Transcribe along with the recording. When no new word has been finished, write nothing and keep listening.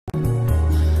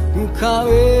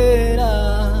ukawera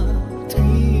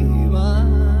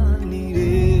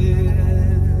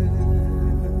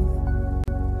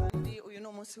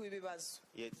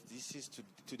Yes,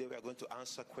 today we are going to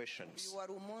answer questions.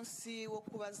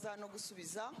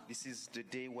 This is the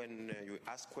day when you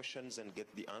ask questions and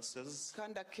get the answers.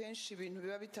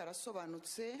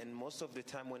 And most of the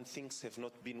time when things have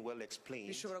not been well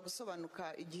explained,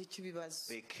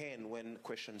 they can when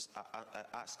questions are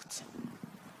asked.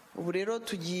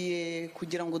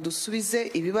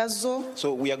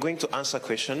 So we are going to answer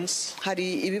questions.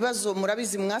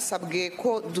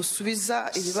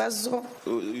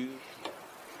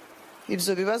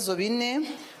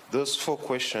 Those 4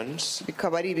 questions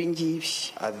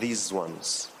are these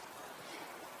ones.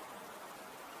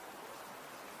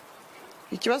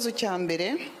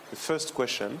 The first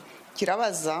question,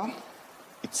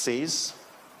 it says,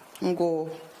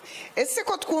 ese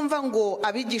ko twumva ngo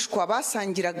abigishwa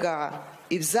basangiraga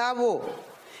ibyabo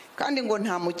kandi ngo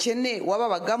nta mukene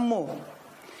wababagamo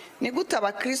ni gute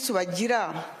abakristo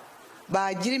bagira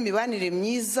imibanire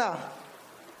myiza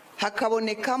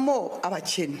hakabonekamo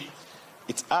abakene?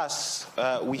 It's us.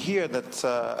 We hear that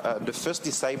the first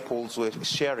disciples were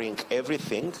sharing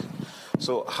everything.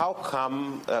 So how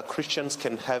come Christians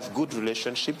can have good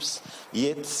relationships,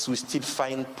 yet we still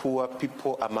find poor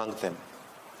people among them?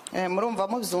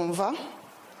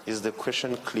 Is the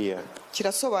question clear?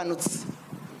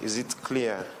 Is it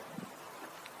clear?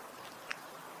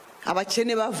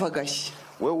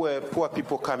 Where were poor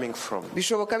people coming from?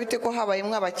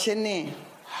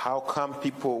 How come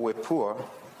people were poor?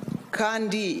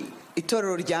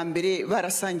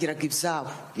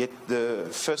 Yet the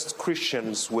first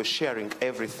Christians were sharing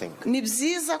everything.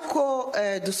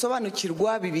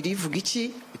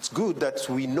 It's good that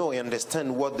we know and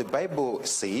understand what the Bible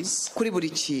says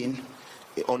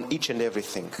on each and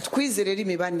everything. So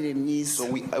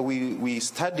we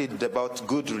studied about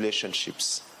good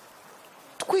relationships.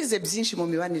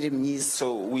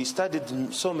 So we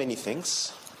studied so many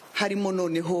things.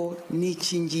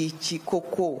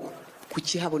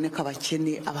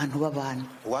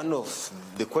 One of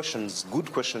the questions,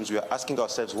 good questions we are asking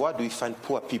ourselves, why do we find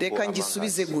poor people among us?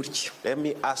 Let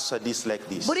me answer this like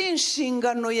this. So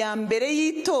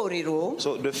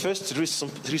the first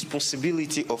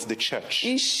responsibility of the church,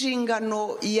 the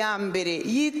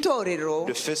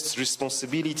first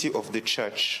responsibility of the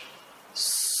church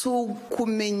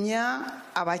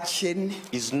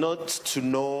is not to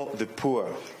know the poor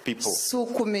people, is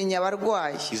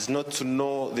not to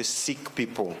know the sick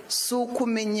people, it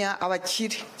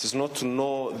is not to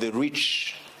know the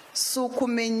rich,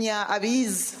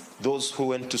 those who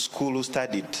went to school, who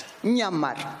studied.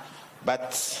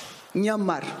 But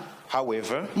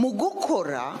however,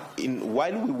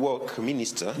 while we work,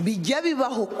 minister,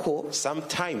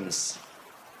 sometimes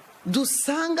we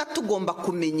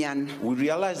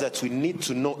realize that we need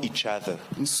to know each other.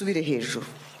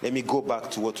 Let me go back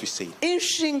to what we say. The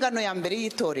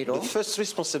first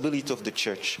responsibility of the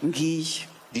church,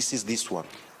 this is this one.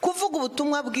 To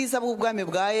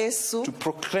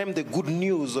proclaim the good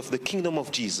news of the kingdom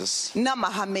of Jesus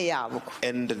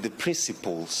and the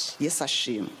principles.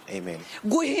 Amen.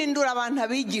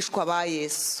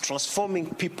 Transforming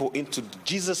people into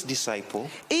Jesus' disciple.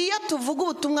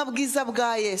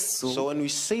 So when we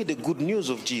say the good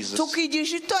news of Jesus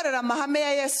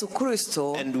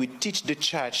and we teach the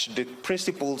church the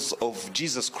principles of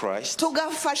Jesus Christ,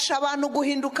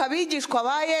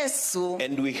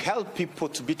 and we help people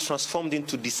to be transformed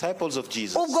into disciples of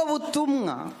Jesus,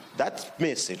 that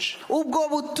message,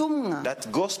 that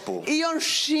gospel, that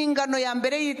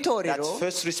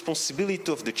first responsibility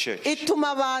of the church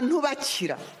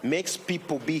makes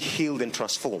people be healed and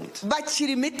transformed.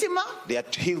 They are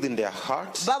healed in their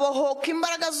hearts. They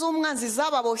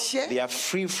are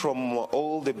free from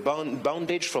all the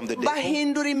bondage from the devil.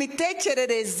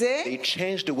 They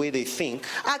change the way they think.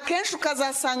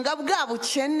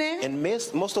 And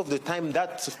most of the time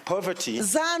that poverty,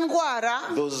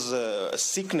 those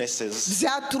sicknesses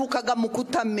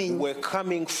were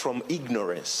coming from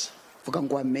ignorance.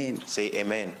 Say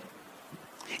amen.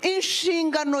 The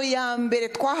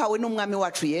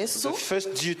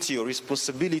first duty or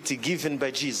responsibility given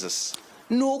by Jesus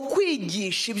is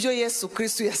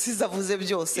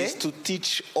to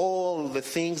teach all the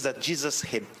things that Jesus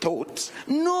had taught,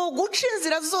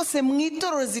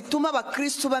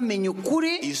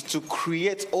 is to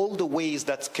create all the ways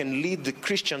that can lead the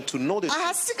Christian to know the truth.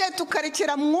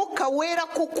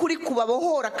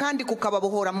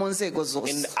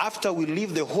 And after we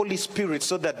leave the Holy Spirit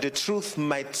so that the truth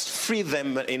might free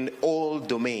them in all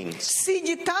domains. So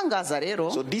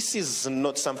this is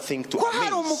not something to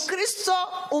amaze.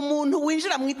 umuntu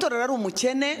winjira mu itorero ari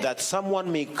umukene, that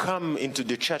someone may come into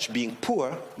the church being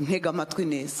poor. ntega amatwi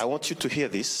neza. I want you to hear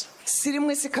this. Si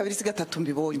rimwe si kabiri si gatatu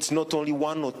mbibonye. It's not only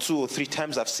 1 or 2 or 3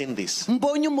 times I've seen this.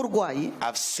 Mbonye umurwayi,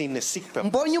 I've seen a sick person,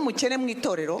 mbonye umukene mu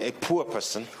itorero, a poor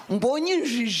person, mbonye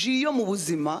injiji yo mu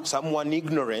buzima, someone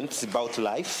ignorant about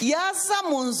life, yaza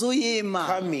mu nzu y'Imana,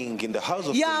 coming in the house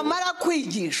of the Lord. yamara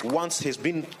kwigishwa, Once he's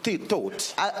been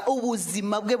taught,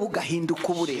 ubuzima bwe bugahinduka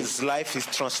uburezi. his life is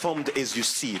transformed as you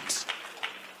see it.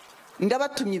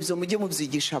 Ndabatumye ibyo mujye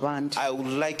mubyigisha abandi. I would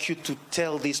like you to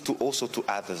tell this to also to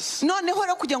others, Noneho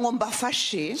rero kugira ngo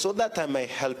mbafashe, so that I may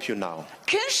help you now.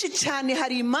 kenshi cyane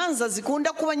hari imanza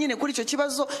zikunda kuba nyine kuri icyo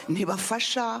kibazo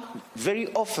ntibafasha. Very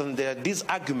often there are these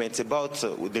arguments about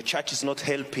the church is not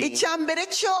helping. Icya mbere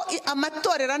cyo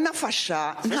amatorero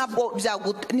anafasha ntabwo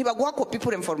ntibaguha copy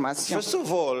pour information. First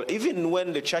of all, even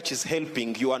when the church is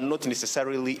helping, you are not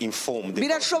necessarily informed.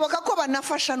 Birashoboka ko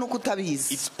banafasha nuko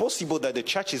utabizi. It's possible that the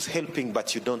church is helping,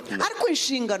 but you don't know. Ariko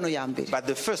inshingano ya mbere But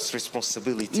the first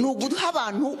responsibility ni uguha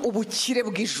abantu ubukire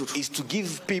bw'ijuru. is to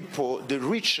give people the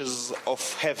riches of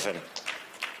heaven.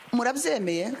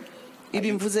 Murabyemeye?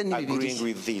 Ibi mvuze ni Agreeing Bibiliya.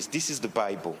 with this. This is the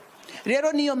Bible.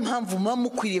 Rero niyo mpamvu muba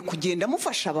mukwiriye kugenda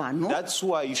mufasha abantu That's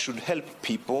why you should help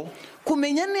people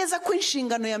kumenya neza ko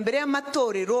inshingano ya mbere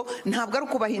y'amatorero ntabwo ari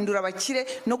ukubahindura abakire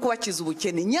no kubakiza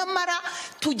ubukene, nyamara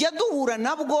tujya duhura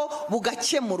nabwo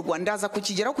bugakemurwa. Ndaza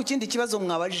kukigeraho ku kindi kibazo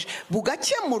mwabajije,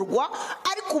 bugakemurwa.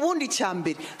 Ariko ubundi cya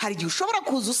mbere, hari igihe ushobora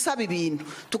kuza usaba ibintu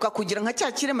tukakugira nka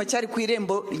cya kirema cyari ku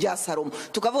irembo rya Salomo,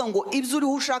 tukavuga ngo ibyo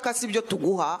uriho ushaka si byo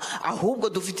tuguha, ahubwo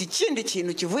dufite ikindi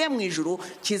kintu kivuye mu ijuru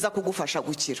kiza kugufasha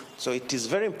gukira. So it is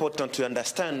very important to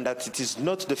understand that it is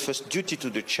not the first duty to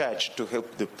the church to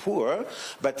help the poor,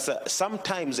 but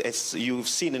sometimes, as you've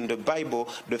seen in the Bible,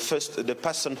 the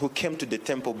person who came to the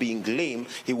temple being lame,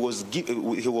 he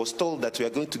was told that we are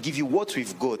going to give you what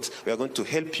we've got, we are going to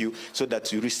help you so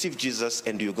that you receive Jesus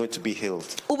and you're going to be healed.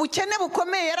 Ubukene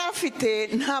bukomeye yari afite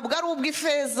ntabwo ari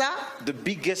ubw'ifeza. The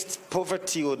biggest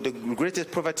poverty or the greatest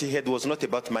poverty he had was not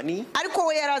about money, Ariko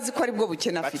we yari azi ko ari bwo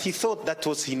bukene but afite. he thought that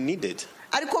was he needed.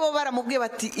 Ariko bo baramubwiye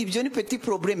bati ibyo ni petit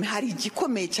problème, hari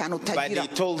igikomeye cyane But utagira. they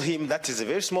told him that is a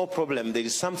very small problem. There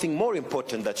is something more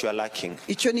important that you are lacking.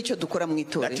 Icyo nicyo dukora mu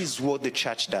That itorero. is what the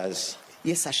church does.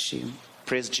 Yesu ashimwe.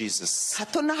 Praise Jesus.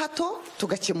 Hato na hato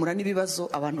tugakemura n'ibibazo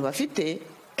abantu bafite.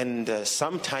 And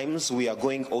sometimes we are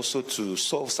going also to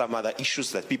solve some other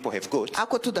issues that people have got,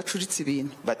 Ako tudacuritse ibintu.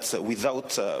 but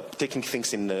without taking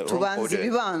things in the wrong Tubanza order.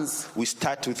 ibibanza. We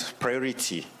start with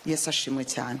priority. Yesu ashimwe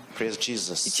cyane. Praise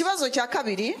Jesus. Ikibazo cya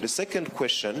kabiri The second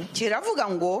question kiravuga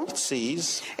ngo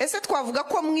says, ese twavuga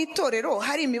ko mu itorero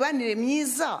hari imibanire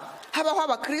myiza, habaho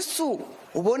abakristu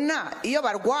ubona iyo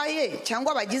barwaye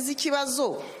cyangwa bagize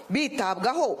ikibazo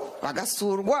bitabwaho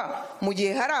bagasurwa, mu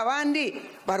gihe hari abandi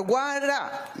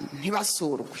barwara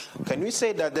ntibasurwe. can we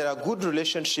say that there are good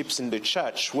relationships in the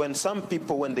church when some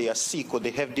people, when they are sick or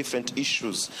they have different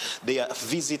issues, they are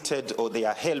visited or they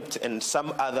are helped and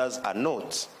some others are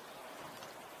not?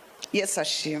 Yesu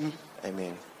ashimwe.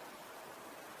 Amen.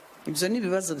 Ibyo ni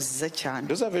ibibazo byiza cyane,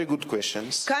 Those are very good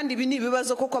questions. kandi ibi ni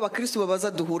ibibazo koko abakristu babaza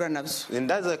duhura nabyo. And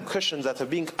those are questions that are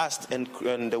being asked, and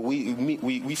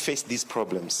we face these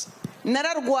problems.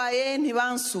 Nararwaye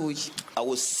ntibansuye, I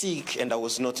was sick and I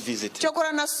was not visited.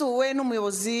 cyokora nasuwe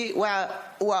n'umuyobozi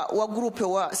wa groupe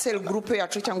wa cell groupe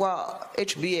yacu cyangwa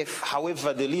HBF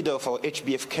However, the leader of our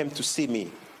HBF came to see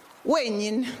me.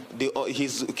 wenyine. He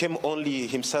came only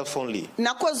himself only.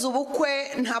 Nakoze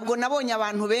ubukwe ntabwo nabonye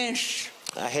abantu benshi,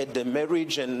 I had the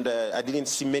marriage and I didn't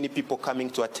see many people coming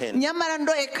to attend. nyamara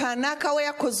ndoye kanaka we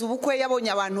yakoze ubukwe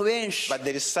yabonye abantu benshi. But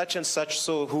there is such and such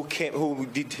so who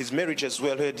did his marriage as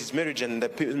well, who had his marriage, and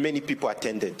many people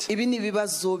attended. Ibi ni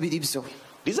ibibazo biri byo.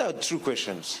 These are true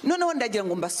questions. Noneho ndagira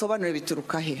ngo mbasobanurire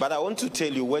bituruka he. But I want to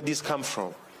tell you where these come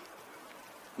from.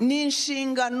 Ni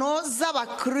inshingano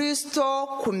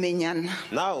z'abakristo kumenyana.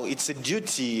 Now, it's a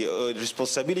duty,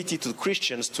 responsibility to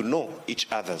Christians to know each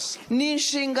other's. Ni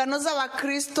inshingano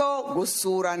z'abakristo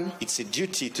gusurana. It's a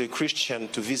duty to a Christian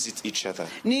to visit each other.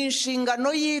 Ni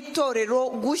inshingano y'itorero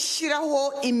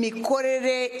gushyiraho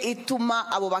imikorere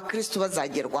ituma abo bakristo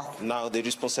bazagerwaho. Now, the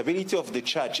responsibility of the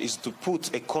church is to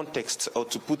put a context or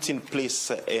to put in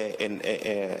place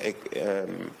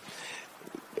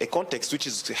a context which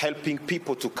is helping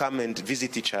people to come and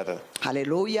visit each other.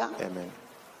 Haleluya. Amen.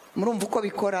 Murumva uko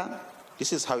bikora?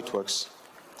 This is how it works.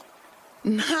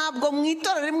 Ntabwo mu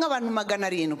itorero rimwe abantu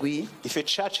 700, If a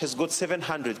church has got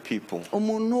 700 people,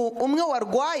 umuntu umwe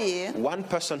warwaye one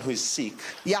person who is sick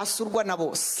yasurwa na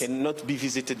bose. cannot be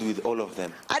visited with all of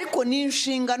them. Ariko ni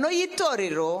inshingano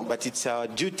y'itorero But it's our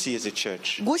duty as a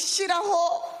church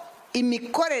gushyiraho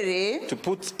imikorere to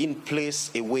put in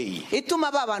place a way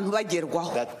ituma ba bantu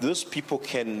bagerwaho. that those people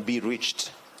can be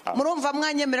reached. Murumva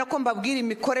mwanyemera ko mbabwira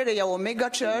imikorere ya Omega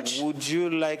Church? Would you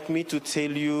like me to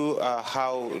tell you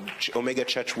how Omega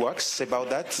Church works about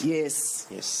that? Yes.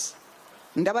 Yes.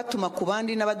 Ndabatuma ku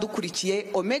bandi n'abadukurikiye.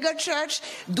 Omega Church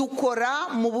dukora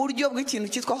mu buryo bw'ikintu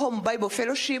cyitwa Home Bible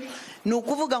Fellowship, ni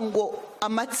ukuvuga ngo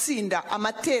amatsinda,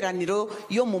 amateraniro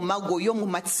yo mu mago, yo mu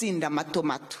matsinda mato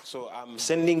mato. So I'm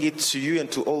sending it to you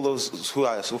and to all those who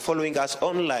are following us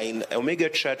online. Omega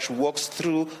Church works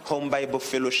through Home Bible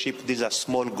Fellowship. These are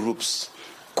small groups.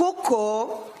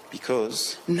 Kuko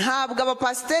Because ntabwo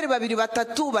abapasiteri babiri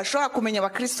batatu bashobora kumenya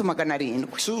abakristo 700.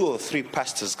 2 or 3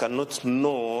 pastors cannot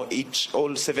know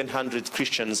all 700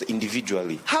 Christians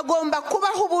individually. Hagomba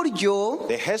kubaho uburyo,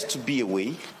 There has to be a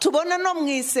way. tubona no mu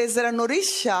isezerano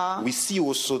rishya, We see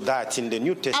also that in the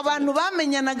New Testament, abantu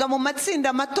bamenyanaga mu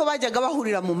matsinda mato bajyaga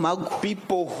bahurira mu mago.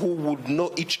 people who would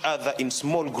know each other in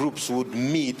small groups would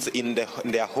meet in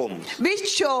their homes.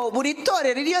 Bityo buri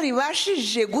torero iyo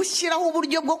ribashije gushyiraho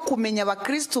uburyo bwo kumenya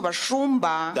abakristo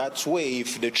bashumba, That way,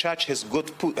 if the church has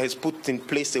put in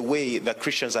place a way that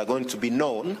Christians are going to be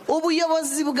known,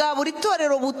 ubuyobozi bwa buri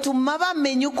torero butuma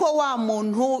bamenya uko wa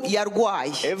muntu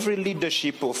yarwaye. every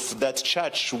leadership of that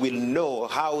church will know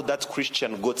how that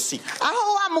Christian got sick.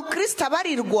 Aho wa mukristo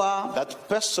abarirwa, That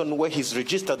person where he's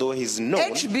registered or he's known,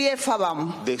 HBF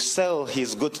abamo. the cell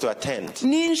he's got to attend.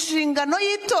 Ni inshingano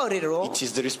y'itorero, It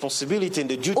is the responsibility and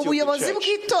the duty of the ubuyobozi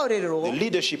church, bw'itorero, the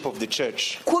leadership of the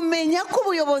church, kumenya ko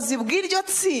ubuyobozi bw'iryo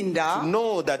tsinda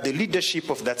know that the leadership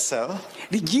of that cell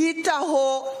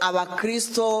ryitaho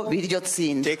abakristo b'iryo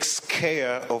tsinda. takes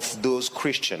care of those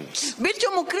Christians. Bityo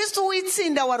umukristo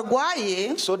w'itsinda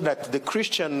warwaye, So that the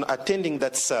Christian attending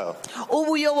that cell,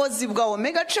 ubuyobozi bwa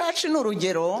Omega Church ni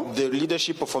urugero, the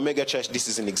leadership of Omega Church, this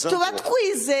is an example. tuba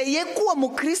twizeye ko uwo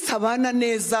mukristo abana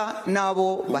neza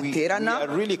n'abo We baterana. are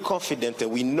really confident that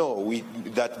we know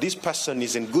that this person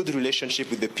is in good relationship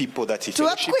with the people that he Tuba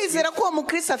fellowships with. twizera ko uwo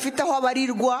mukristo afite aho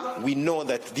abarirwa. We know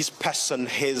that this person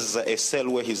has a cell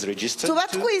where he's registered Tuba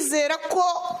to. twizera ko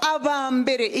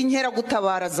abambere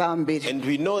inkeragutabara za mbere And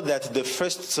we know that the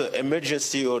first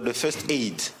emergency or the first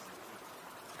aid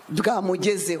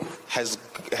bwamugezeho.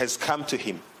 has come to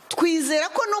him. Twizera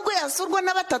ko nubwo yasurwa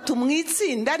na batatu mu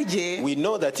itsinda rye, We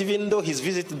know that even though he's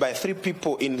visited by 3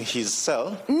 people in his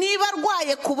cell, niba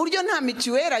arwaye ku buryo nta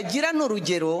mituweli agira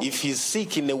n'urugero, if he's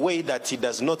sick in a way that he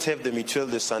does not have the mutuelle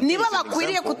de santé, niba as an bakwiriye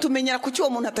example, kutumenyera kuki uwo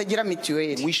muntu atagira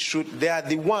mituweli. they are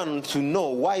the one to know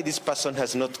why this person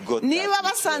has not got Niba that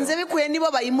basanze mutuelle. bikwiye nibo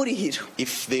bayimurihira.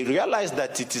 If they realize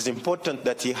that it is important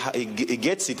that he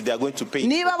gets it, they are going to pay it.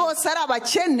 Niba bose ari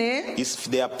abakene,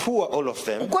 If they are poor, all of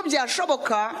them, uko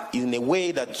byashoboka, in a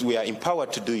way that we are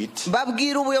empowered to do it,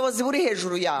 babwira ubuyobozi buri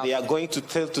hejuru they yawe. are going to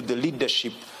tell to the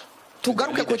leadership.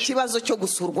 Tugaruke ku kibazo cyo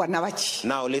gusurwa na bake.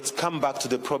 Now let's come back to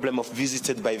the problem of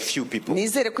visited by few people.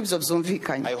 Nizere ko ibyo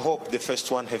byumvikanye. I hope the first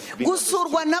one have been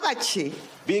Gusurwa na bake,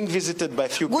 being visited by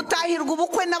few people. gutahirwa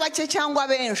ubukwe na bake cyangwa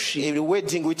benshi. A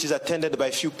wedding which is attended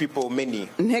by few people, many.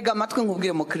 Ntega amatwi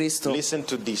nkubwire mu Kristo, Listen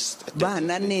to this.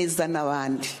 bana neza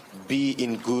n'abandi, Be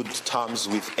in good terms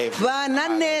with everyone. bana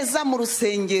neza mu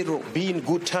rusengero. Be in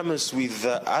good terms with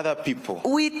other people.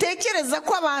 Witekereza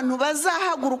ko abantu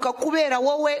bazahaguruka kubera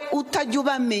wowe utajya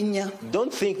ubamenya.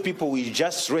 Don't think people will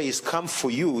just raise come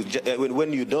for you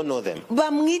when you don't know them.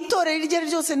 Bamwitorera iryo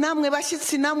ryose, namwe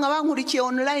bashyitsi, namwe abankurikiye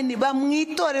online,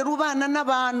 bamwitorera ubana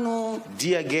n'abantu.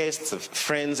 Dear guests,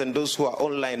 friends, and those who are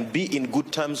online, be in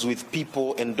good terms with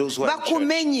people and those who are in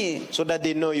Bakumenye, church, so that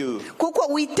they know you. kuko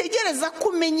witegereza ko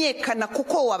umenyekana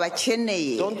kuko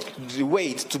wabakeneye. Don't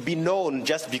wait to be known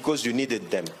just because you needed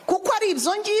them. Kuko ari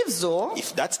ibyo ngibyo,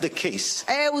 If that's the case,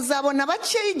 uzabona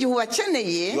bakeya igihe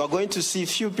ubakeneye, you are going to see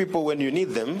few people when you need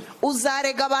them,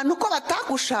 uzarega abantu ko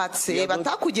batagushatse,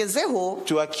 batakugezeho,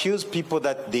 to accuse people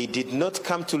that they did not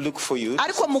come to look for you.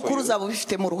 ariko mukuru uzaba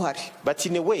ubifitemo uruhare. But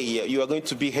in a way, you are going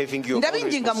to be having your own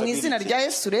Ndabinginga mu izina responsibility. rya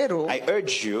Yesu rero, I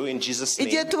urge you in Jesus'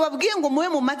 igihe name, tubabwiye ngo mube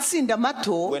mu matsinda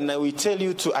mato, when we tell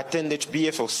you to attend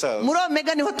HBF or cells, muri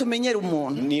Omega niho tumenyera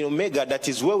umuntu. in Omega, that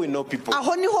is where we know people.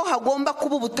 Aho niho hagomba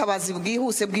kuba ubutabazi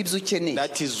bwihuse bw'ibyo ukeneye.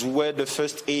 That is where the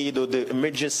first aid or the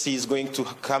emergency is going to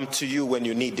come to you when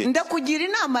you need it. Ndakugira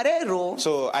inama rero,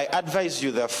 So I advise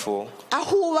you, therefore,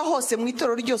 aho uba hose mu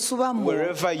itorero ryose ubamo,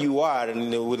 wherever you are,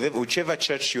 in whichever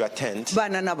church you attend,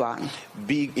 bana n'abantu.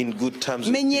 be in good terms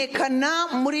with people.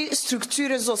 Menyekana muri structure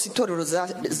zose itorero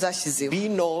zashyizeho. Be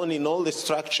known in all the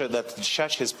structure that the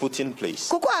church has put in place.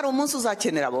 Kuko hari umunsi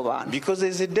uzakenera abo bantu. Because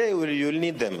there's a day where you'll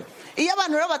need them. Iyo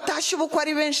abantu rero batashye ubukwe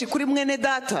ari benshi kuri mwene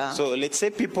data, So let's say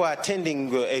people are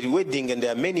attending a wedding and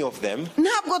there are many of them.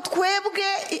 ntabwo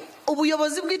twebwe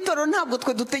ubuyobozi bw'itorero ntabwo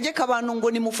twe dutegeka abantu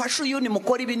ngo nimufashe uyu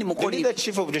nimukora ibi The nimukora ibi.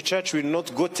 leadership of the church will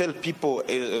not go tell people,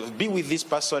 be with this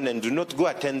person and do not go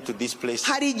attend to this place.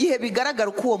 hari igihe bigaragara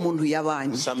uko uwo muntu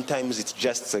yabanye, Sometimes it's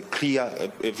just clear,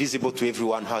 visible to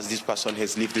everyone how this person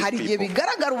has lived with hari igihe people.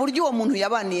 bigaragara uburyo uwo muntu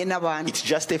yabaniye n'abandi. It's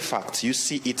just a fact. You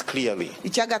see it clearly.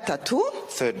 icya gatatu,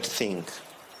 Third thing.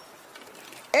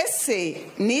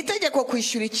 ese ni itegeko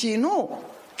kwishyura ikintu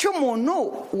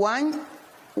cy'umuntu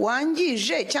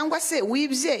wangije cyangwa se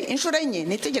wibye inshuro enye?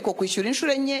 ni itegeko kwishyura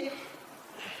inshuro enye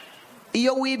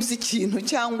iyo wibye ikintu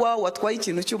cyangwa watwaye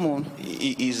ikintu cy'umuntu?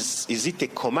 Is it a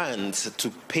command to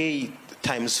pay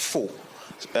times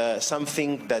 4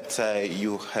 something that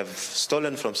you have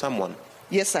stolen from someone?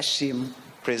 Yesu ashimwe.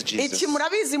 Praise Jesus. iki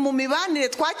murabizi mu mibanire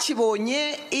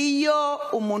twakibonye iyo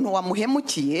umuntu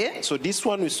wamuhemukiye. So this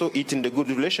one we saw it in the good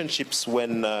relationships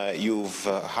when you've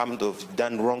harmed or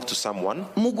done wrong to someone.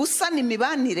 mu gusana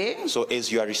imibanire So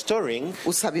as you are restoring,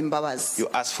 usaba imbabazi. you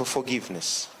ask for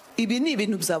forgiveness. ibi ni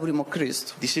ibintu bya buri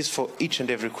mukristo. This is for each and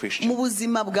every Christian. mu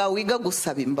buzima bwawe wiga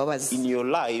gusaba imbabazi, In your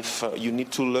life, you need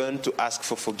to learn to ask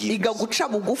for iga forgiveness. guca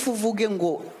bugufi uvuge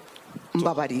ngo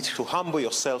mbabarira. To humble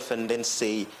yourself and then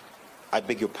say, I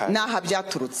beg your pardon. naha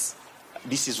byaturutse.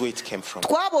 This is where it came from.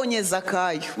 twabonye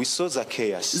Zakayo. We saw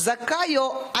Zacchaeus.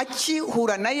 Zakayo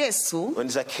akihura na Yesu, When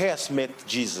Zacchaeus met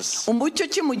Jesus, umucyo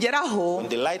kimugeraho when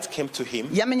the light came to him,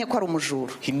 yamenye ko ari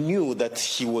umujura. he knew that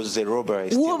he was a robber, a we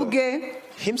stealer. ubwe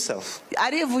Himself.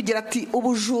 arivugira ati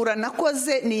ubujura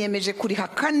nakoze niyemeje kuriha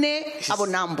 4 abo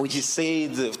He nambuye.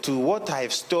 said, to what I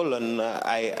have stolen,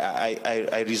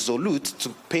 I resolute to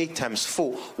pay times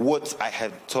 4 what I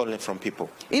had stolen from people.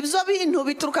 ibyo bintu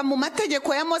bituruka mu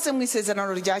mategeko ya Mose mu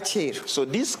isezerano rya kera. So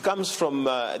this comes from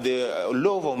the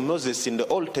law of Moses in the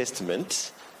Old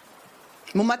Testament,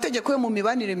 mu mategeko yo mu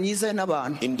mibanire myiza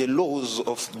n'abantu. in the laws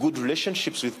of good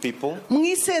relationships with people. mu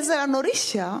isezerano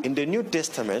rishya In the New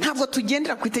Testament, ntabwo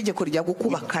tugendera ku itegeko rya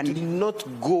gukuba do 4, not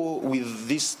go with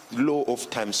this law of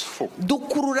times 4.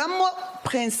 dukururamo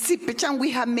principe cyangwa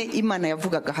ihame Imana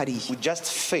yavugaga hariya. We just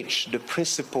fetch the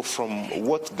principle from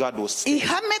what God was saying.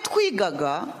 ihame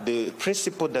twigaga The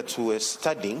principle that we were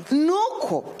studying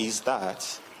nuko is that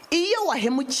iyo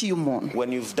wahemukiye umuntu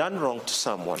when you've done wrong to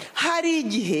someone, hari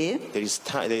igihe there is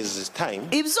time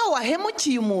ibyo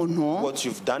wahemukiye umuntu what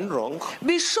you've done wrong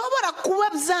bishobora kuba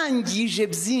byangije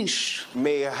byinshi.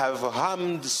 may have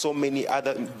harmed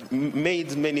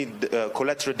made many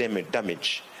collateral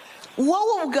damage.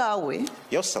 wowe ubwawe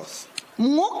Yourself,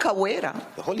 mwuka wera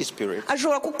the Holy Spirit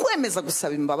ashobora kukwemeza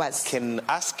gusaba imbabazi. can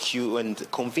ask you and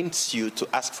convince you to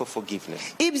ask for forgiveness.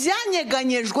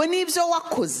 ibyanyeganyejwe n'ibyo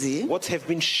wakoze What have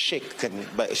been shaken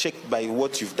by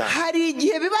what you've done. hari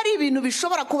igihe biba ari ibintu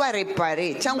bishobora kuba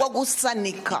repare cyangwa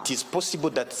gusanika. It is possible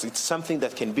that it's something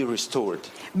that can be restored.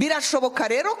 birashoboka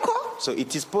rero ko So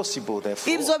it is possible,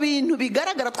 therefore, ibyo bintu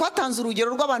bigaragara. twatanze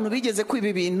urugero rw'abantu bigeze kwiba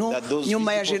ibintu that those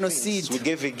nyuma ya visible things, jenoside. we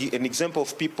gave an example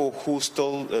of people who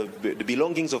stole the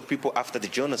belongings of people after the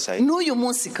genocide. n'uyu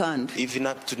munsi kandi Even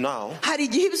up to now, hari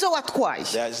igihe ibyo watwaye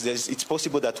it's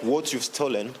possible that what you've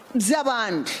stolen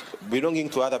by'abandi belonging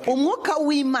to other people, umwuka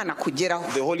w'Imana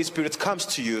kugeraho the Holy Spirit comes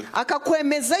to you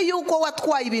akakwemeza yuko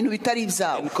watwaye ibintu bitari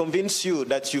ibyawe, and convince you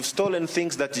that you've stolen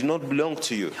things that did not belong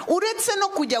to you. uretse no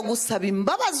kujya gusaba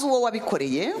imbabazi uwo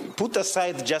wabikoreye. Put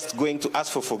aside just going to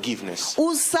ask for forgiveness.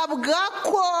 usabwa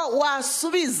ko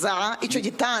wasubiza icyo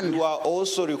gitanda. You are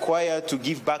also required to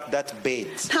give back that bed.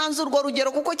 ntanze urwo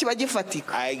rugero kuko kiba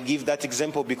gifatika. I give that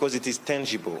example because it is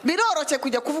tangible. biroroshye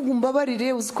kujya kuvuga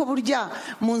umbabarire, uzi ko burya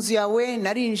mu nzu yawe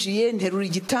narinjiye nterura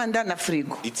igitanda na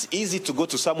firigo. It's easy to go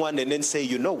to someone and then say,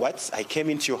 you know what, I came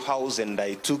into your house and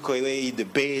I took away the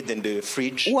bed and the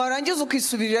fridge. warangiza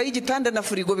ukisubiriraho igitanda na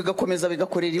firigo bigakomeza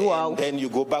bigakorera And iwawe. then you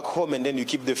go back home and then you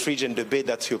keep the fridge and the bed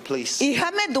at your place.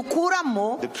 ihame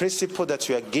dukuramo The principle that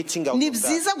you are getting out ni of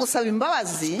that, byiza gusaba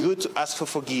imbabazi, good to ask for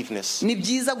forgiveness. ni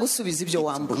byiza gusubiza ibyo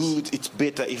wambuye. Good, it's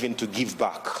better even to give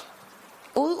back.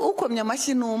 ukomye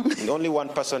amashyi n'umwe. And only one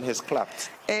person has clapped.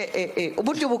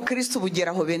 uburyo ubukristo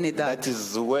bugeraho bene That data.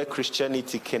 is where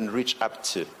Christianity can reach up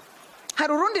to.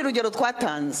 hari urundi rugero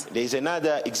twatanze. There is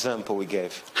another example we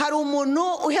gave. hari umuntu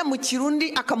uhemukira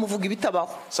undi akamuvuga ibitabaho.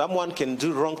 Someone can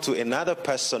do wrong to another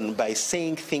person by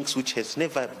saying things which has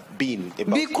never been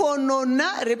about him.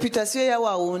 bikonona reputasiyo ya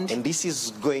wa wundi. And this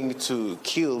is going to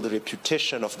kill the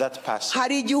reputation of that person.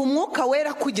 hari igihe umwuka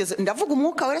wera kugeze, ndavuga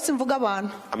umwuka wera simvuga abantu,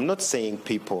 I'm not saying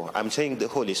people, I'm saying the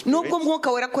Holy Spirit. nubwo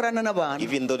umwuka wera akorana n'abantu.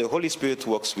 Even though the Holy Spirit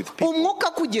works with people,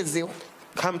 umwuka kugezeho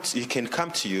he can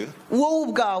come to you wowe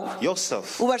ubwawe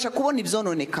yourself. ubasha kubona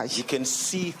ibyononekaye. You can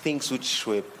see things which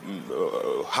were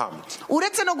harmed.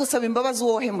 uretse no gusaba imbabazi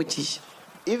uwo wahemukiye.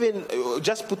 Even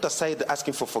just put aside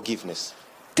asking for forgiveness.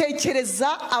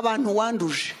 tekereza abantu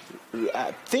wanduje.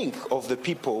 Think of the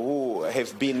people who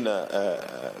have been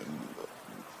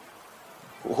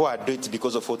who are doing it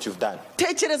because of what you've done.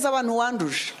 tekereza abantu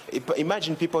wanduje.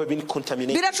 Imagine people have been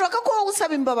contaminated. birashoboka ko wowe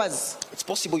usaba imbabazi. It's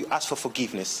possible you ask for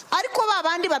forgiveness. ariko ba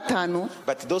bandi batanu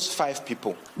But those 5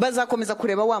 people, bazakomeza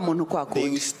kureba wa muntu kwa they kundi.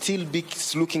 will still be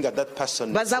looking at that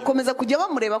person. bazakomeza kujya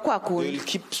bamureba kwa They kundi. will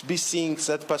keep be seeing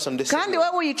that person the same kandi way.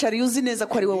 wowe wiyicariye uzi neza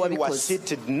ko ari wowe You are wabikoze.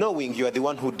 seated knowing you are the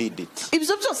one who did it.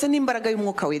 ibyo byose ni imbaraga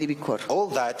y'umwuka wera ibikora. All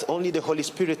that only the Holy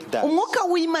Spirit does. umwuka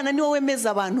w'imana niwo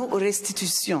wemeza abantu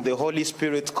restitution. The Holy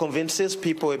Spirit convinces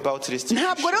people about restitution.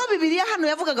 ntabwo rero bibiliya hano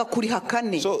yavugaga kuriha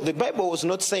kane. So the Bible was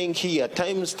not saying here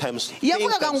times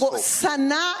yavugaga ngo 4.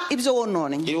 sana ibyo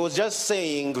wononye. It was just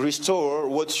saying restore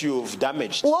what you've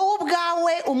damaged. wowe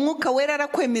ubwawe umwuka wera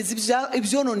arakwemeza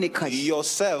ibyononekaye.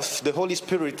 Yourself, the Holy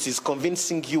Spirit is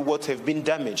convincing you what have been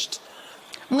damaged.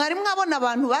 mwari mwabona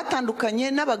abantu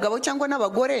batandukanye n'abagabo cyangwa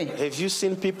n'abagore Have you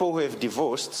seen people who have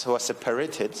divorced, who are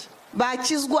separated?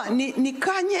 bakizwa ni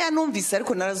kanyeya numvise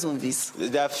ariko narazumvise.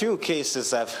 There are few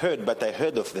cases I've heard, but I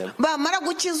heard of them. bamara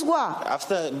gukizwa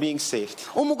After being saved,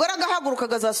 umugore agahaguruka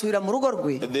akazasubira mu rugo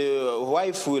rwe, the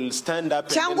wife will stand up and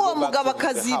then cyangwa uwo go back mugabo to the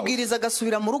house. akazibwiriza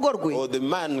agasubira mu rugo rwe. Or the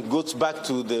man goes back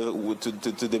to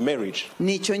the marriage.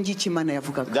 nicyo ngiki imana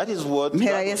yavugaga. That is what God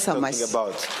Mpera is Yesu talking amashyi.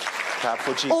 about.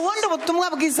 ubundi ubutumwa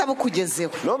bwiza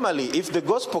bukugezeho Normally, if the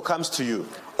gospel comes to you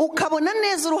ukabona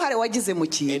neza uruhare wagize mu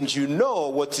kintu, and you know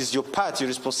what is your part, your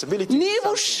responsibility,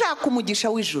 niba ushaka umugisha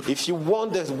w'ijuru if you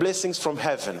want the blessings from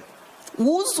heaven,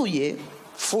 wuzuye,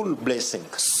 full blessing,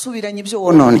 subiranye ibyo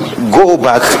wononye. go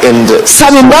back and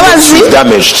saba imbabazi,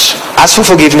 damaged. Ask for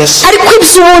forgiveness. ariko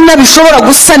ibyo ubona bishobora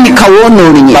gusanika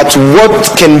wononye, But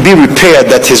what can be repaired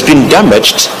that has been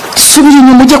damaged, subira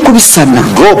inyuma ujye kubisana.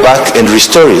 go back and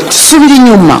restore it. subira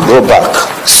inyuma, Go back.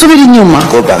 subira inyuma,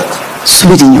 Go back.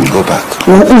 subira inyuma. Go back.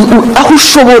 aho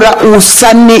ushobora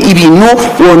usane ibintu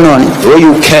wononye. Where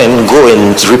you can go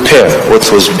and repair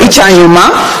what was bad.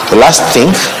 icyanyuma, The last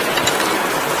thing,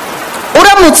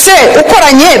 uramutse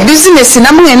ukoranye bizinesi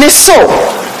na mwene so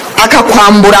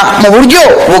akakwambura mu buryo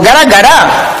bugaragara,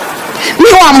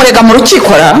 ntiwamurega mu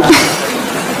rukiko ra?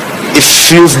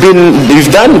 if you've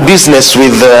done business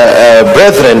with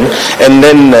brethren and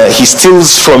then he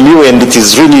steals from you and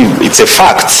it's a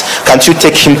fact, can't you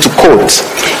take him to court?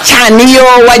 cyane iyo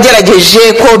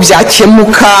wagerageje ko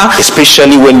byakemuka,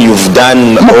 Especially when you've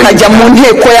done mukajya mu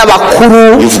nteko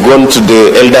y'abakuru, you've gone to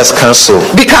the elders council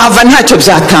bikahava ntacyo and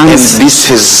byatanze, this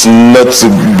has not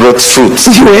brought fruit.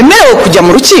 ntiwemerewe kujya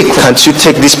mu rukiko. Can't you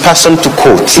take this person to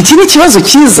court? iki ni ikibazo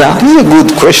cyiza. This is a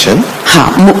good question.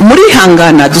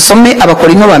 murihangana dusome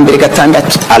abakorinto ba mbere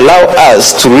 6. Allow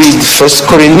us to read 1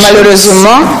 Corinthians.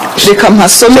 malheureusement reka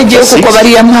mpasome giye kuko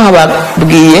bariya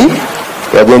mpababwiye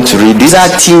We are going to read it.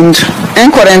 zatinda.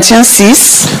 1 Corinthians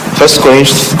 6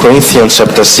 1 Corinthians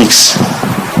chapter 6.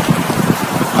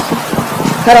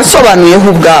 harasobanuyeho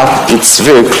ubwaho. It's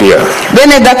very clear.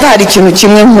 bene data, hari ikintu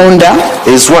kimwe nkunda.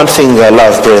 There is one thing I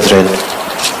love, brethren.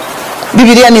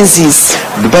 bibiliya ni nziza.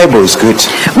 The Bible is good.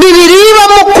 bibiliya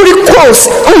ibamo kuri kose,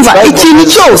 umva ikintu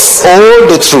cyose. All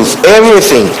the truth,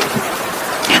 everything.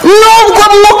 nubwo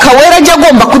mwuka wera ajya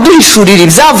agomba kuduhishurira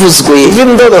ibyavuzwe,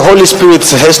 Even though the Holy Spirit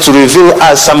has to reveal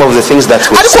us some of the things that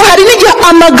we ariko see. hari n'igihe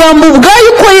amagambo ubwayo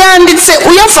uko yanditse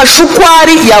uyafashe uko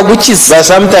ari yagukiza. But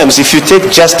sometimes if you take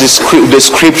just the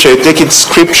scripture, you take it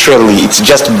scripturally, it's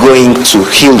just going to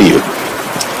heal you.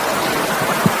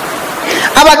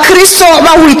 abakristo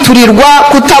bahwiturirwa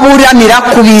kutaburanira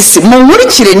ku bisi.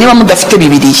 munkurikire niba mudafite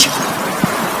bibiliya.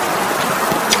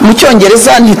 mu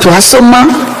cyongereza ntituhasoma.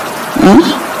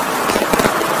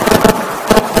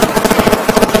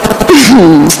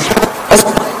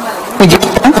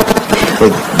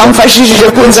 amfashishije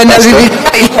kunzanira bibiliya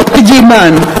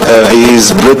ry'Imana.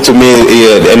 He's brought to me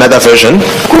another version.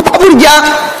 kuko burya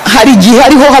hari igihe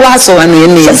hariho haba hasobanuye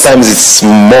neza. Sometimes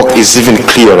it's even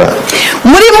clearer.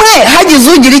 muri mwe hagize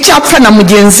ugira icyo apfa na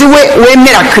mugenzi we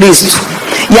wemera kristo,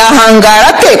 yahangara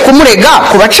ate kumurega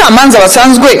ku bacamanza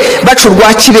basanzwe baca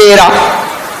urwa kibera,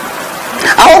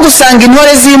 aho gusanga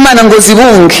intore z'Imana ngo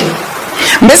zibunge?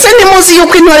 mbese ntimuzi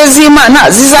yuko intore z'Imana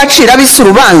zizacira ab'isi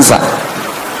urubanza?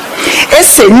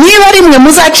 ese niba ari mwe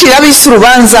muzacira ab'isi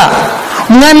urubanza,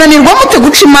 mwananirwa mute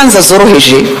guca imanza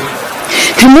zoroheje?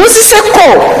 ntimuzi se ko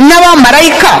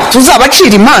n'abamarayika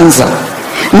tuzabacira imanza?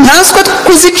 ntanswe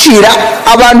kuzicira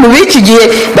abantu b'iki gihe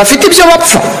bafite ibyo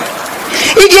bapfa.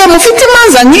 igihe mufite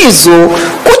imanza nk'izo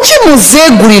kuki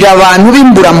muzegurira abantu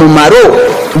b'imburamumaro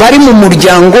bari mu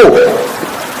muryango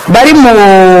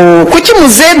kuki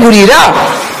muzegurira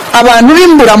abantu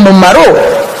b'imburamumaro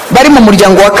bari mu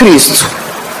muryango wa Kristo?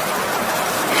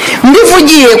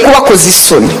 Mbivugiye kubakoza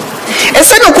isoni.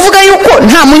 Ese ni ukuvuga yuko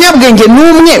nta munyabwenge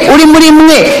n'umwe uri muri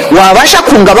mwe wabasha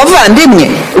kunga abavandimwe?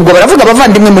 Ubwo baravuga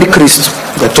abavandimwe muri Kristo.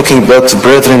 They're talking about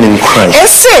brethren in Christ.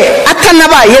 Ese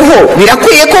atanabayeho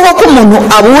birakwiye ko umuntu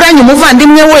aburanye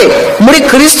umuvandimwe we muri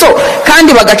Kristo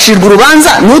kandi bagacirwa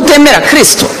urubanza n'utemera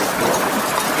Kristo?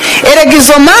 Erega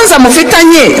izo manza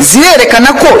mufitanye zirerekana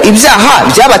ko ibyaha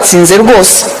byabatsinze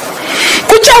rwose.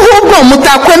 Kuki ahubwo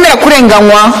mutakwemera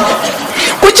kurenganywa?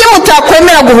 Kuki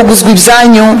mutakwemera guhuguzwa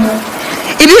ibyanyu?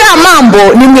 Ibiramambo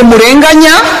nimwe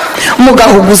murenganya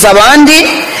mugahuguza abandi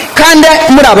kandi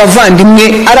muri abavandimwe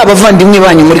ari abavandimwe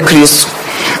banyu muri Kristo.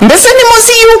 Mbese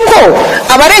nimuzi yuko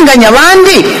abarenganya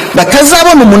abandi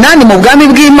batazabona umunani mu bwami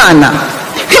bw'Imana?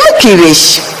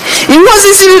 Ntimukibeshye. Inkozi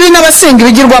z'ibibi n'abasenga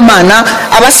ibigirwamana,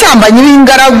 abasambanyi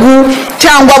b'ingaragu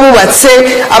cyangwa abubatse,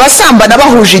 abasambana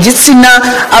bahuje igitsina,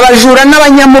 abajura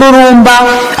n'abanyamururumba,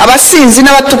 abasinzi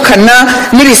n'abatukana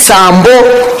n'ibisambo,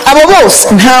 abo bose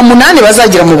nta munani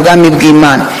bazagira mu bwami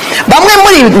bw'Imana. Bamwe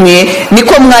muri mwe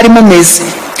niko mwari mumeze,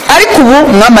 ariko ubu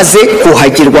mwamaze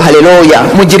kuhagirwa. Haleluya.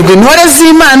 Mugirwa intore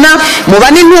z'Imana, muba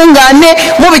n'intungane,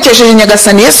 mubikesheje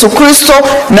Nyagasani Yesu Kristo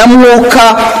na mwuka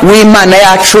w'Imana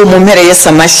yacu. Mumpere Yesu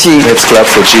amashyi. Let's clap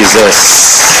for Jesus.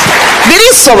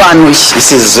 Birisobanuye.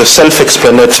 This is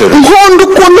self-explanatory. Nkunda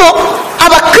ukuntu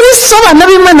abakristo abana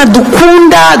b'Imana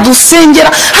dukunda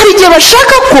dusengera hari igihe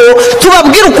bashaka ko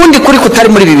tubabwira ukundi kuri kutari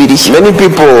muri Bibiliya. Many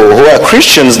people who are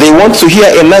Christians, they want to hear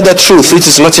another truth which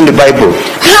is not in the Bible.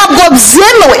 Ntabwo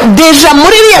byemewe. Deja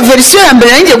muri iriya version ya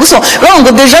mbere ngiye gusoma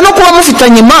ngo deja no kuba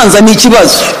mufitanye imanza ni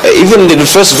ikibazo. Even in the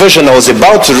first version I was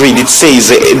about to read, it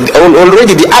says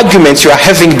already the argument you are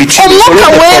having between Umwuka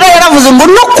wera yaravuze ngo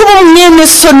no kuba mwene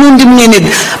so n'undi mwene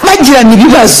bagirana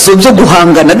ibibazo byo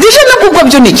guhangana. Deja nabwo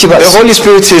byo ni ikibazo. The Holy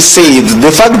Spirit has said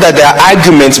the fact that there are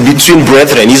arguments between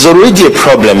brethren is already a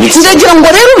problem. Ndagira ngo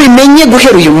rero bimenye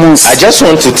guhera uyu munsi. I just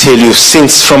want to tell you,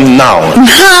 since from now,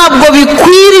 ntabwo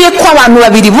bikwiriye ko abantu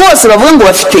babiri bose bavuga ngo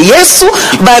bafite Yesu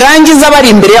barangiza bari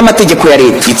imbere y'amategeko ya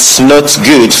leta. It's not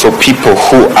good for people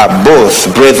who are both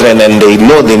brethren and they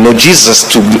know Jesus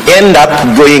to end up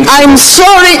going to I'm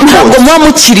sorry, ntabwo muba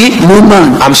mukiri mu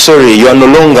Mana. I'm sorry, you are no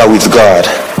longer with God.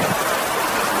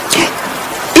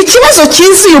 Ikibazo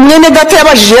cy'insi uyu mwene data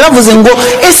yabajije yaravuze ngo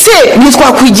ese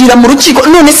ntitwakwigira mu rukiko?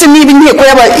 None se niba inteko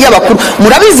y'abakuru,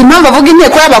 murabizi impamvu avuga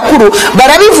inteko y'abakuru,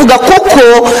 barabivuga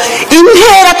koko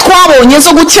intera twabonye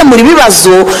zo gukemura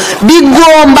ibibazo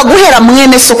bigomba guhera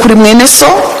mwene so kuri mwene so.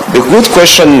 The good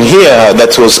question here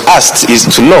that was asked is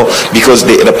to know, because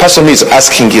the person who is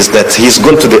asking is that he's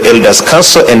gone to the elders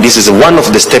council and this is one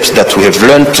of the steps that we have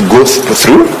learned to go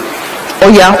through.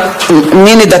 Oya,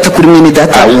 mwene data kuri mwene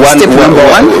data.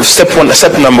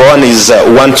 Step number one is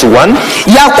one-to-one.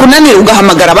 Yakunanira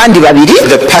ugahamagara abandi babiri.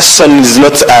 The person is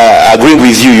not agreeing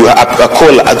with you, you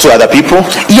call two other people.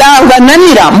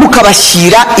 Yabananira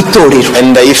mukabashyira itorero.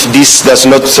 And if this does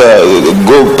not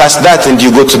go past that, and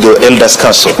you go to the elders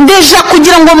council. Deja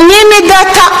kugira ngo mwene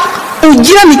data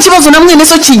ugira ikibazo na mwene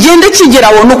so kigende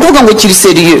kigeraho no kuvuga ngo kiri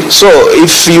serieux. So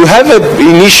if you have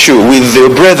an issue with your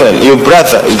brother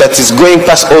that is going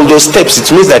past all those steps,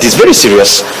 it means that it's very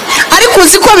serious. Ariko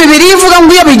uzi ko Bibiliya ivuga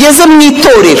ngo iyo bigeze mu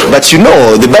itorero. But you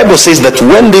know, the Bible says that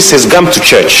when this has come to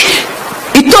church,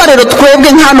 itorero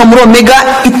twebwe nk'hano muri Omega,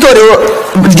 itorero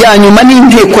rya nyuma ni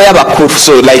inteko y'abakuru.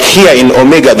 So like here in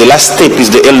Omega, the last step is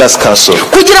the elders council.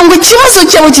 Kugira ngo ikibazo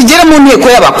cyawe kigere mu nteko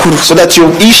y'abakuru, so that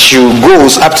your issue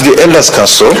goes up to the elders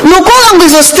council, nuko ngo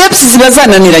izo steps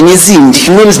zibazananiranye zindi. It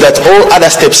means that all other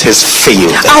steps has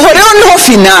failed. Aho rero niho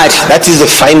finali. That is the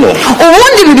final.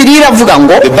 Ubundi Bibiliya iravuga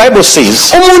ngo the Bible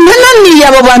says umuntu ananiye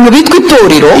abo bantu bitwa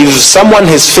itorero, if someone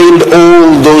has failed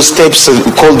all those steps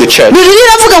called the church, Bibiliya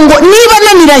iravuga ngo niba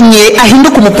ananiranye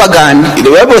ahinduka umupagani. The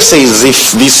Bible says if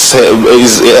this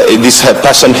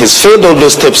person has failed all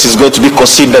those steps, is going to be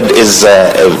considered as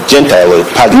a Gentile or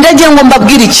pagan. Ndagira ngo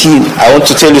mbabwire ikintu. I want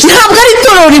to tell you something. Ntabwo ari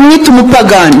itorero rimwita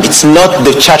umupagani. It's not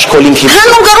the church calling him. Nta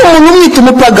nubwo ari umuntu umwita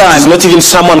umupagani. It's not even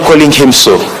someone calling him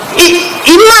so.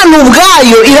 Imana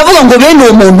ubwayo iravuga ngo bene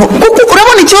uwo muntu, kuko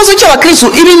urabona kandi ikibazo cy'abakristo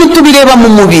ibintu tubireba mu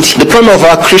mubiri. The problem of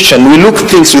our Christian, we look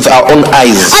things with our own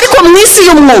eyes. Ariko mu isi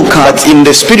y'umwuka, But in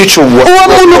the spiritual world, uwo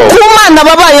muntu ku Mana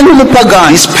babaye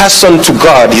nk'umupagani. this person to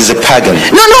God is a pagan.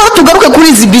 Noneho tugaruke kuri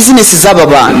izi business z'aba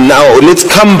bantu. Now let's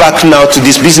come back now to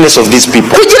this business of these people.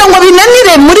 Kugira ngo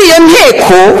binanire muri iyo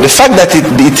nteko, The fact that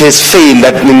it has failed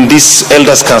that in this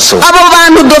elders council, abo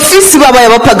bantu d'office babaye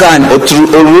abapagani.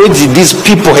 already these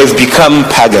people have become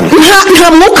pagan.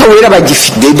 Nta mwuka wera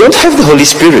bagifite. They don't have the Holy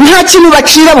Spirit. Nta kintu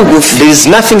bacira bugufi. There is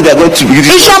nothing they are going to use.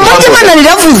 Ijambo ry'Imana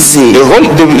riravuze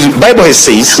The Bible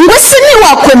says, ngo se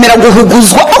ntiwakwemera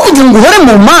guhuguzwa aho kugira ngo uhore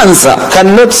mu manza.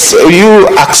 cannot you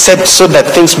accept so that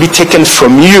things be taken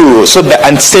from you, so that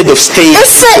instead of staying.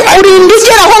 Ese urinda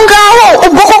ugera aho ngaho,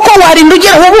 ubwo koko warinda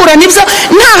ugera aho uhura n'ibyo,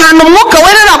 nta hantu umwuka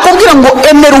wera arakubwira ngo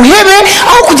emera uhebe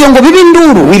aho kugira ngo bibe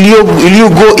induru. Will you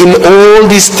go in all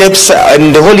these steps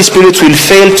and the Holy Spirit will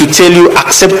fail to tell you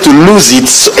accept to lose it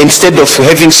instead of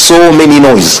having so many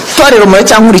noise? Torero mwe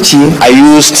cyankurikiye. Are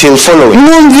you still following?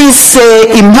 Numvise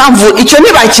impamvu icyo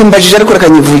ntibakimbajije ariko reka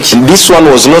nyivuge. This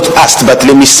one was not asked, but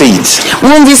let me say it.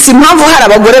 Numvise impamvu hari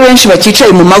abagore benshi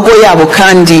bakicaye mu mago yabo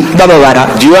kandi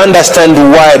bababara. Do you understand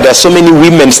why there are so many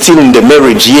women still in the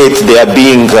marriage yet they are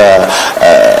being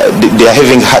they are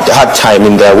having hard time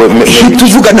in their marriage?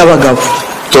 Tuvuga n'abagabo.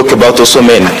 Talk about also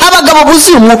men. Abagabo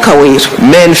buzuye umwuka wera.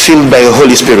 Men filled by the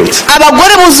Holy Spirit.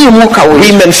 Abagore buzuye umwuka wera.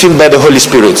 Women filled by the Holy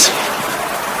Spirit.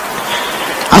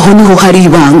 Aho niho hari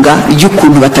ibanga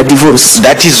ry'ukuntu batadivorce.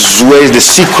 That is where the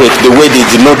secret, the way they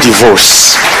did not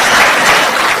divorce.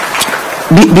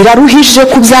 Biraruhije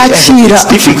kubyakira. It's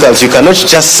difficult. You cannot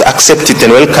just accept it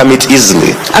and welcome it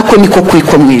easily. Ako niko kuri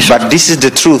ko mwijuru. But this is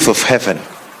the truth of heaven.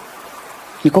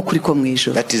 Niko kuri ko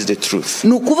mwijuru. That is the truth.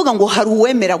 Ni ukuvuga ngo hari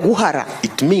uwemera guhara.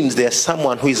 It means there's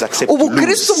someone who is accepted to Ubu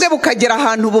Kristo bwe bukagera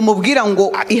ahantu bumubwira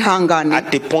ngo ihangane.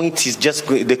 At the point is just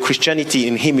the Christianity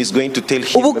in him is going to tell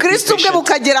him. Ubu Kristo bwe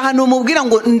bukagera ahantu bumubwira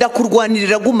ngo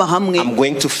ndakurwanirira guma hamwe. I'm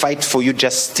going to fight for you,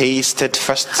 just stay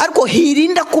steadfast. Ariko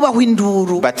hirinda kubaho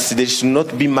induru. But there should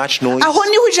not be much noise. Aho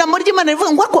niho ijambo ry'Imana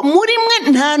rivuga ngo ariko muri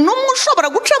mwe nta numwe ushobora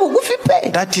guca bugufi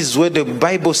pe. That is where the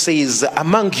Bible says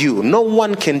among you no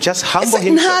one can just humble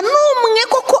himself. Nta numwe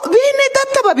koko bene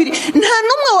data babiri nta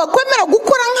numwe wakwemera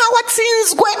gukora nkaho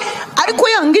atsinzwe ariko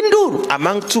yanga induru.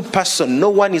 Among two persons no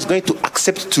one is going to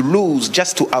accept to lose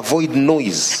just to avoid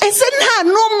noise. Ese nta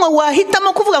numwe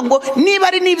wahitamo kuvuga ngo niba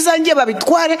ari n'ibyanjye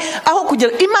babitware aho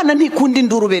kugira Imana ntikunda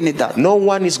induru bene data. No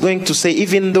one is going to say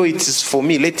even though it is for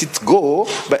me let it go,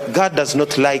 but God does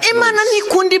not like Imana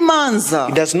ntikunda imanza.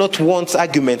 He does not want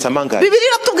arguments among us.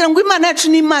 Bibiliya iratubwira ngo Imana yacu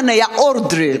ni Imana ya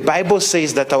ordre. The Bible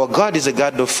says that our God is a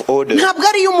God of order. Ntabwo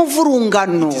ari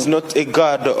umuvurungano. He is not a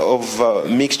God of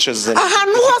mixtures and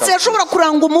ahantu hose yashobora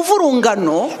kuranga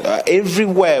umuvurungano.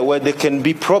 Everywhere where there can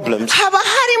be problems, haba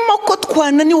harimo ko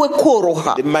twananiwe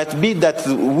koroha. it might be that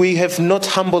we have not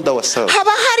humbled ourselves.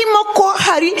 Haba harimo ko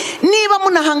hari niba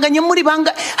munahanganye muri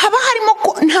banga haba harimo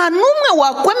ko nta numwe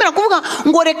wakwemera kuvuga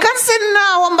ngo reka nse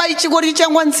naho mbaye ikigori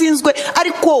cyangwa nsinzwe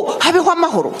ariko habeho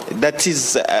amahoro. That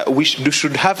is we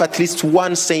should have at least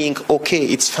one saying okay,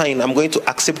 it's fine, I'm going to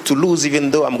accept to lose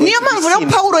even though I'm going niyo to be mpamvu rero seen.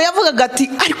 Paulo yavugaga ati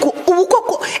ariko ubu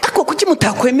koko kuki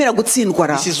mutakwemera gutsindwa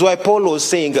ra. This is why Paul was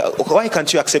saying why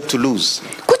can't you accept to lose?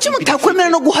 Kuki mutakwemera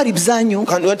no guhara ibyanyu.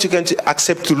 Can't you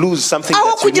accept to lose something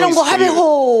aho that you kugira ngo know is for you,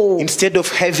 habeho. instead of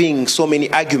having so many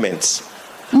arguments?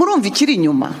 Murumva ikiri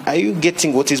inyuma. Are you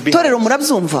getting what is being Torero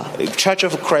murabyumva. Church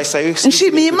of Christ, are you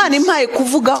nshimiye Imana impaye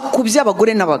kuvuga ku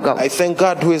by'abagore n'abagabo. I thank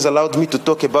God who has allowed me to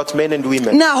talk about men and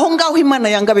women. Naho ngaho Imana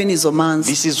yanga bene izo manza.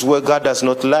 This is where God does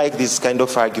not like this kind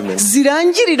of arguments.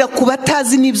 Zirangirira ku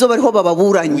batazi n'ibyo bariho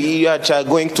bababuranye. We are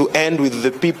going to end with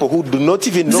the people who do not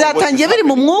even know what is Zatangiye biri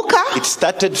mu mwuka. It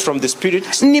started from the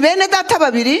spirit. Ni bene data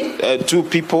babiri. Two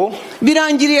people.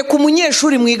 Birangiriye ku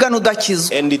munyeshuri mwigana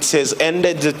udakizwa. And it says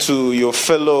ended to your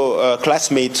fellow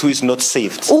classmate who is not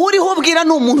saved. Uriho ubwira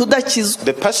ni umuntu udakizwa.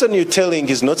 The person you're telling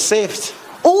is not saved.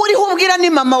 Uriho ubwira ni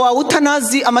mama wawe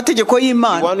utanazi amategeko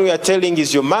y'Imana. The one we are telling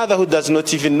is your mother who does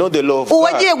not even know the law of God.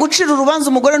 Uwagiye gucira urubanza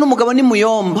umugore n'umugabo ni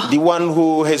muyomba. The one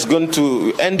who has gone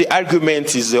to end the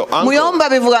argument is your uncle. Muyomba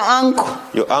bivuga uncle.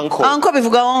 Your uncle. Uncle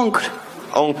bivuga oncle.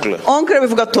 Uncle. Oncle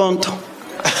bivuga tonto.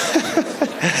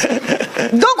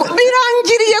 Donc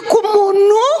birangiriye ku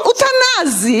muntu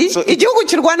utanazi igihugu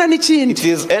kirwana n'ikindi. It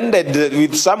is ended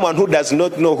with someone who does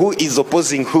not know who is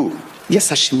opposing who.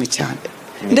 Yes, ashimwe cyane.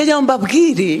 ndagira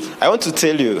mbabwire, I want to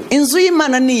tell you, inzu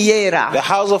y'Imana ni yera. the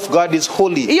house of God is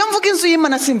holy. Iyo mvuga inzu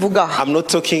y'Imana simvuga. I'm not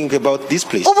talking about this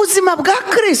place. Ubuzima bwa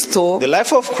Kristo The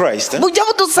life of Christ bujya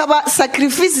budusaba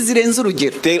sacrifice zirenze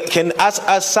urugero. they can ask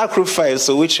us sacrifice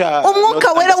which are Umwuka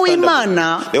not wera understandable.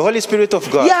 w'Imana The Holy Spirit of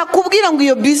God yakubwira ngo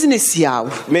iyo business yawe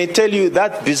may tell you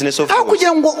that business of aho yours.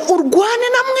 kugira ngo urwane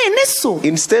na mwene so,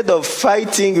 Instead of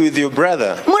fighting with your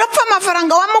brother, murapfa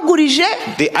amafaranga wamugurije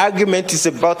the argument is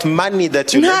about money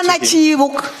that you nta lent to him.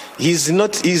 nakiyibuka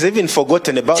He's even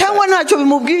forgotten about cyangwa that. ntacyo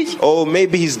bimubwiye. Or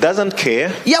maybe he doesn't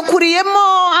care.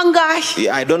 Yakuriyemo angahe?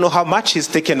 I don't know how much he's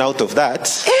taken out of that.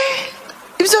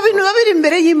 Ibyo bintu biba biri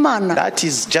imbere y'Imana. That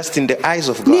is just in the eyes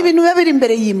of Ni God. ibintu biba biri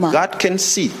imbere y'Imana. God can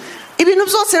see. Ibintu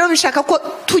byose rero bishaka ko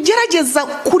tugerageza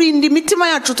kurinda imitima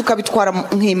yacu tukabitwara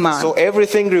nk'Imana. So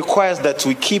everything requires that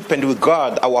we keep and we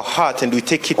guard our heart and we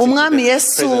take it into Umwami the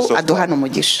Yesu presence of aduhana God.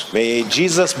 umugisha. May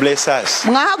Jesus bless us.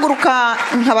 Mwahaguruka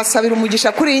nkabasabira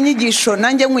umugisha kuri iyi nyigisho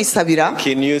nanjye nkwisabira.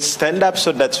 Can you stand up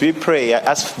so that we pray? I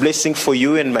ask blessing for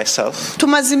you and myself.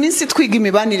 Tumaze iminsi twiga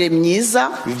imibanire myiza.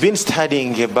 We've been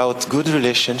studying about good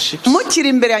relationships. Mukiri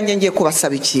imbere yanjye ngiye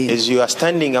kubasaba ikintu. As you are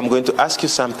standing, I'm going to ask you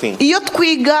something. Iyo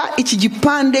twiga iki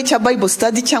gipande cya Bible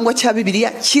study cyangwa cya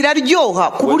Bibiliya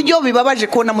kiraryoha ku buryo bibabaje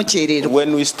kubona mukererwa.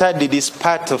 When we study this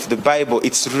part of the Bible,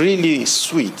 it's really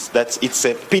sweet that it's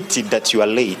a pity that you are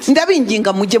late.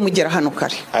 Ndabinginga mujye mugera hano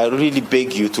kare. I really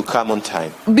beg you to come on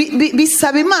time.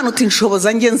 Bisaba Imana uti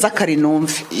nshoboza nge nza kare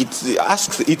numve. It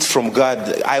asks it from God.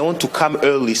 I want to come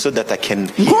early so that I can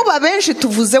hear. Nkuba benshi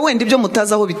tuvuze wenda ibyo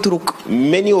mutazi aho bituruka.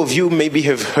 Many of you maybe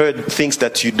have heard things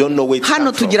that you don't know where it Hano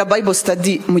comes from. tugira Bible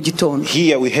study mu gitondo.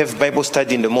 Here we have Bible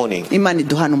study in the morning. Imana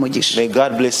iduhana umugisha. May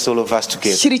God bless all of us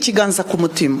together. Shyira ikiganza ku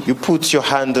mutima. You put your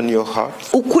hand on your heart.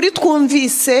 Ukuri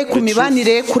twumvise ku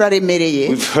mibanire kuraremereye.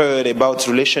 We've heard about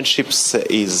relationships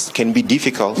can be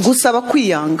difficult. Gusaba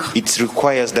kwiyanga. It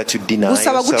requires that you deny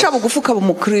Gusaba guca yourself. bugufi ukaba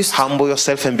umukristo. Humble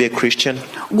yourself and be a Christian.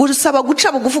 Gusaba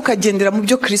guca bugufi ukagendera mu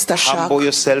byo Kristo ashaka. Humble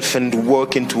yourself and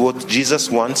work into what Jesus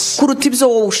wants Kuruta ibyo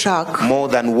wowe ushaka. more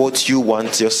than what you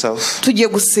want yourself. Tugiye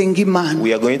gusenga Imana.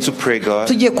 We are going to pray God.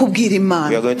 Tugiye kubwira We are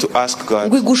Imana. going to ask God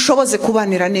Ngo igushoboze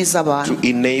kubanira neza abantu. to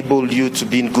enable you to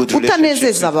be in good Utanezeza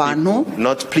relationships with abantu. people,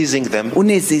 not pleasing them,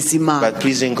 Unezeza Imana. but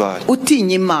pleasing God,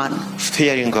 Utinya Imana.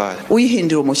 fearing God,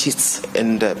 Uyihindira umushyitsi.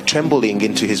 and trembling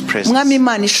into His presence. Mwami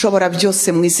Imana ishobora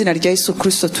byose mu izina rya Yesu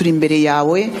Kristo turi imbere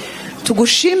yawe.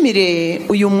 Tugushimire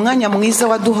uyu mwanya mwiza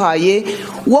waduhaye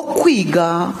wo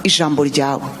kwiga ijambo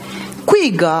ryawe,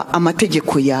 kwiga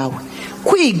amategeko yawe,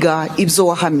 kwiga ibyo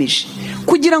wahamije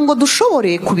kugira ngo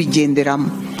dushobore kubigenderamo.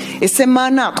 Ese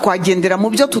Mana, twagendera mu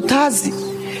byo tutazi,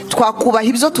 twakubaha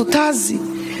ibyo tutazi,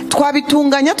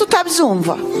 twabitunganya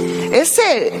tutabyumva?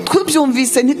 Ese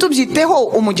tubyumvise ntitubyiteho,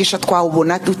 umugisha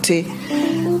twawubona dute?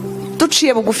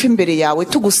 Duciye bugufi imbere yawe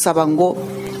tugusaba ngo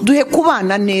duhe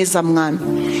kubana neza Mwami,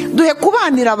 duhe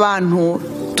kubanira abantu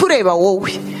tureba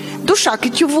wowe, dushaka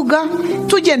icyo uvuga,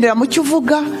 tugendera mu cyo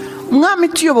uvuga Mwami,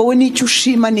 tuyobowe n'icyo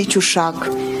ushima n'icyo ushaka.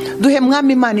 Duhe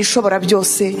Mwami Imana ishobora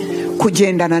byose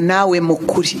kugendana nawe mu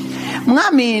kuri.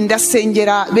 Mwami,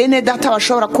 ndasengera bene data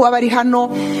bashobora kuba bari hano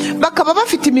bakaba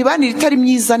bafite imibanire itari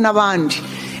myiza n'abandi,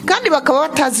 kandi bakaba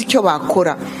batazi icyo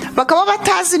bakora, bakaba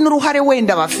batazi n'uruhare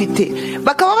wenda bafite,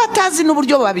 bakaba batazi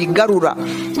n'uburyo babigarura.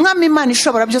 Mwami Imana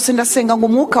ishobora byose, ndasenga ngo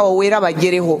umwuka wawe wera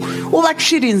bagereho,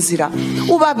 ubacira inzira,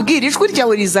 ubabwire ijwi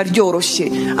ryawe riza ryoroshye,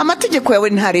 amategeko yawe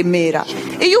ntaremera.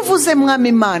 Iyo uvuze Mwami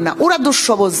Imana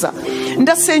uradushoboza.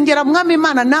 Ndasengera Mwami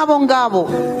Imana n'abo ngabo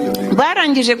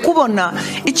barangije kubona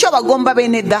icyo bagomba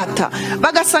bene data,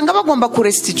 bagasanga bagomba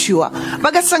kurestituwa,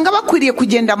 bagasanga bakwiriye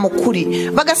kugenda mu kuri,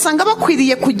 bagasanga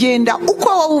bakwiriye kugenda uko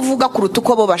wowe uvuga kuruta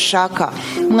uko bo bashaka.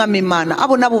 Mwami Imana,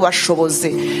 abo nabo bashoboze.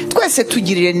 Twese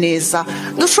tugirire neza,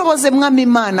 dushoboze Mwami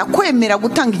Imana kwemera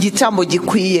gutanga igitambo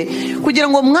gikwiye kugira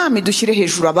ngo Mwami dushyire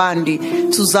hejuru abandi,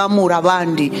 tuzamura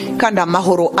abandi, kandi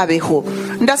amahoro abeho.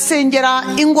 Ndasengera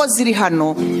ingo ziri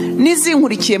hano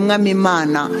n'izinkurikiye Mwami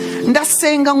Imana,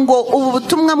 ndasenga ngo ubu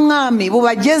butumwa Mwami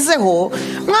bubagezeho,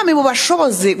 Mwami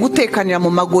bubashoboze gutekanira mu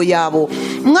mago yabo,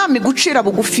 Mwami gucira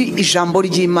bugufi ijambo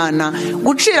ry'Imana,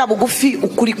 gucira bugufi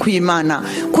ukuri kw'Imana,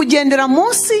 kugendera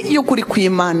munsi y'ukuri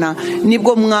kw'Imana.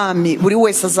 Nibwo Mwami buri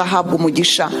wese azahabwa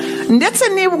umugisha, ndetse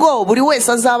nibwo buri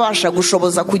wese azabasha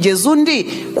gushoboza kugeza undi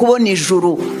kubona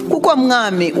ijuru, kuko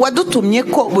Mwami wadutumye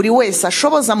ko buri wese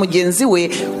ashoboza mugenzi we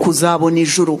kuzabona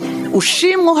ijuru.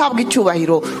 Ushimwe, uhabwe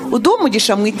icyubahiro, uduhe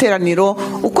umugisha mu iteraniro,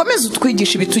 ukomeze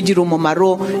utwigisha ibitugira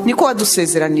umumaro, niko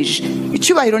wadusezeranije.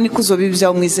 Icyubahiro n'ikuzo bibe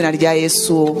byawe mu izina rya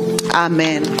Yesu,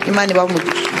 amen. Imana ibahe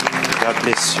umugisha. God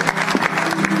bless you.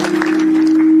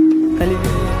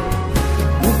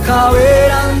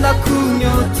 Mukawera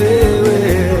ndakunyo bitewe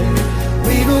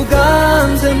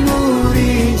wiruganze muri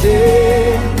nje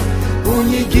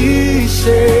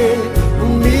unyigishe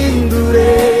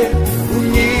umpindure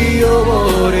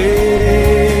unyiyoborere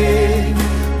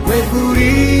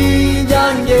weguri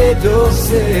njyange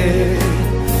byose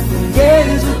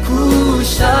ungenze uko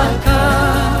ushaka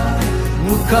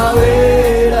Mwuka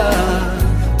wera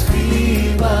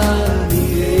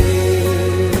twibanire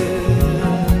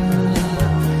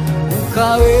Mwuka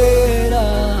wera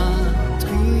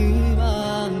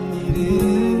twibanire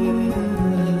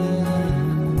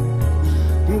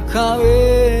Mwuka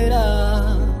wera